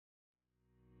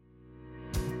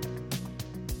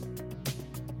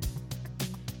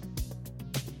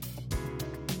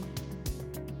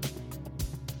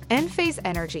Enphase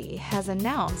Energy has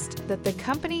announced that the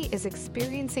company is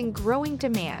experiencing growing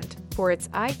demand for its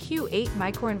IQ8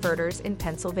 microinverters in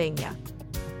Pennsylvania.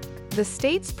 The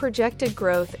state's projected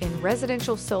growth in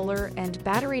residential solar and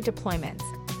battery deployments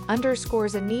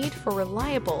underscores a need for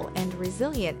reliable and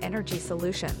resilient energy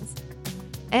solutions.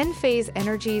 Enphase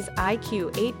Energy's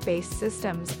IQ8-based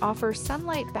systems offer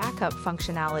sunlight backup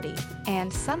functionality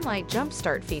and sunlight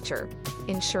jumpstart feature,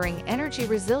 ensuring energy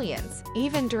resilience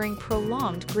even during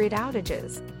prolonged grid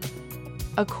outages.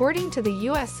 According to the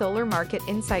U.S. Solar Market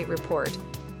Insight Report,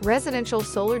 residential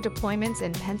solar deployments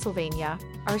in Pennsylvania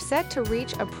are set to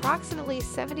reach approximately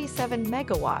 77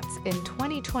 megawatts in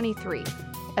 2023,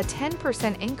 a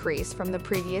 10% increase from the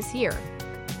previous year.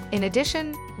 In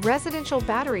addition, residential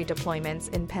battery deployments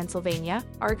in Pennsylvania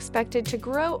are expected to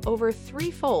grow over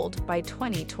threefold by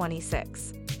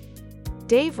 2026.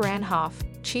 Dave Ranhoff,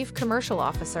 Chief Commercial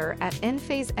Officer at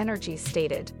Enphase Energy,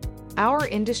 stated, "Our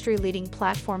industry-leading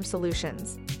platform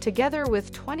solutions, together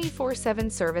with 24/7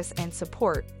 service and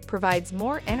support, provides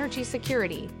more energy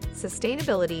security,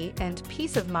 sustainability, and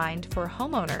peace of mind for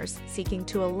homeowners seeking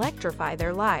to electrify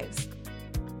their lives."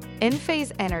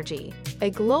 Enphase Energy, a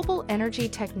global energy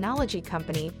technology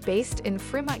company based in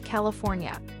Fremont,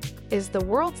 California, is the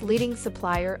world's leading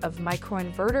supplier of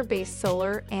microinverter-based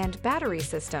solar and battery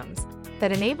systems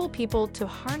that enable people to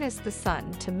harness the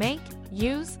sun to make,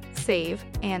 use, save,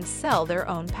 and sell their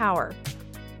own power.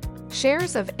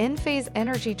 Shares of Enphase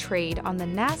Energy trade on the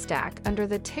NASDAQ under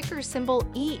the ticker symbol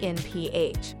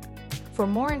ENPH. For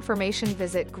more information,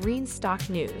 visit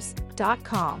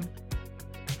greenstocknews.com.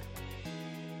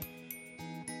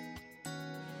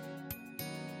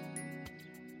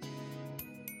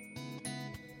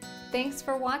 Thanks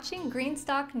for watching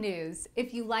Greenstock News.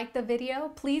 If you liked the video,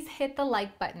 please hit the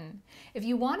like button. If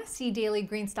you want to see daily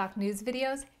Greenstock News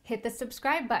videos, hit the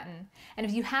subscribe button. And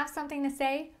if you have something to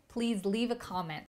say, please leave a comment.